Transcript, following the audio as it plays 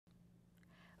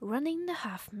running a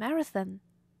half marathon,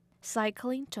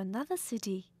 cycling to another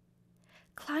city,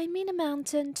 climbing a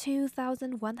mountain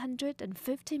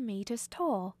 2,150 meters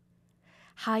tall,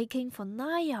 hiking for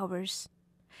 9 hours,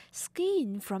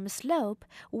 skiing from a slope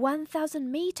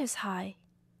 1,000 meters high.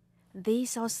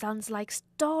 These all sound like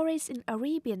stories in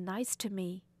Arabian Nights to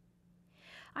me.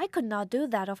 I could not do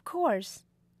that, of course.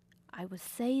 I would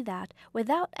say that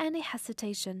without any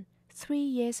hesitation 3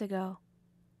 years ago.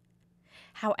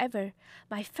 However,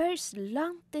 my first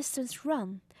long-distance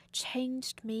run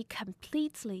changed me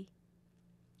completely.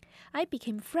 I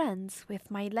became friends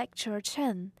with my lecturer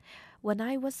Chen when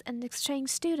I was an exchange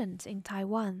student in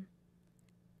Taiwan.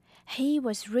 He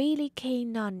was really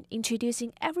keen on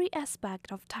introducing every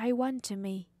aspect of Taiwan to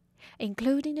me,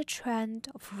 including the trend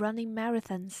of running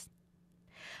marathons.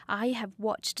 I have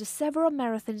watched several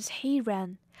marathons he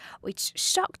ran, which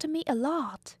shocked me a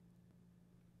lot.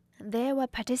 There were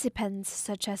participants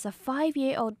such as a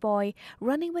 5-year-old boy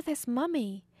running with his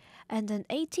mummy and an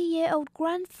 80-year-old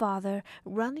grandfather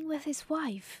running with his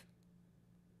wife.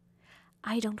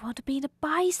 I don't want to be a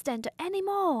bystander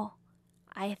anymore,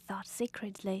 I thought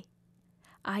secretly.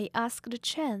 I asked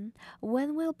Chen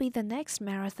when will be the next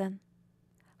marathon.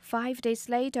 5 days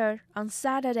later, on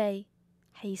Saturday,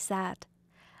 he said.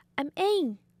 I'm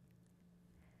in.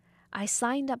 I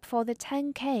signed up for the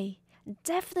 10K,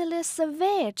 definitely a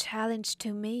severe challenge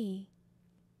to me.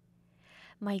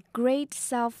 My great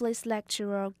selfless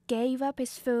lecturer gave up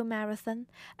his full marathon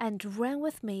and ran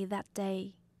with me that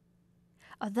day.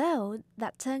 Although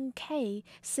that 10K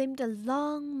seemed a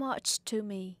long march to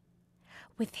me,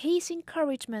 with his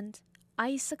encouragement,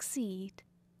 I succeed.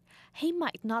 He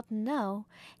might not know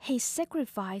his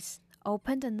sacrifice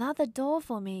opened another door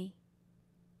for me.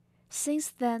 Since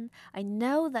then, I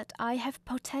know that I have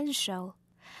potential.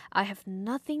 I have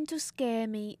nothing to scare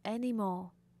me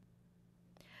anymore.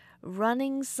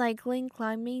 Running, cycling,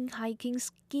 climbing, hiking,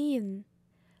 skiing.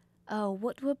 Oh,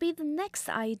 what will be the next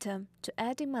item to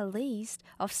add in my list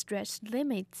of stretch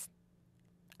limits?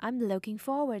 I'm looking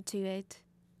forward to it.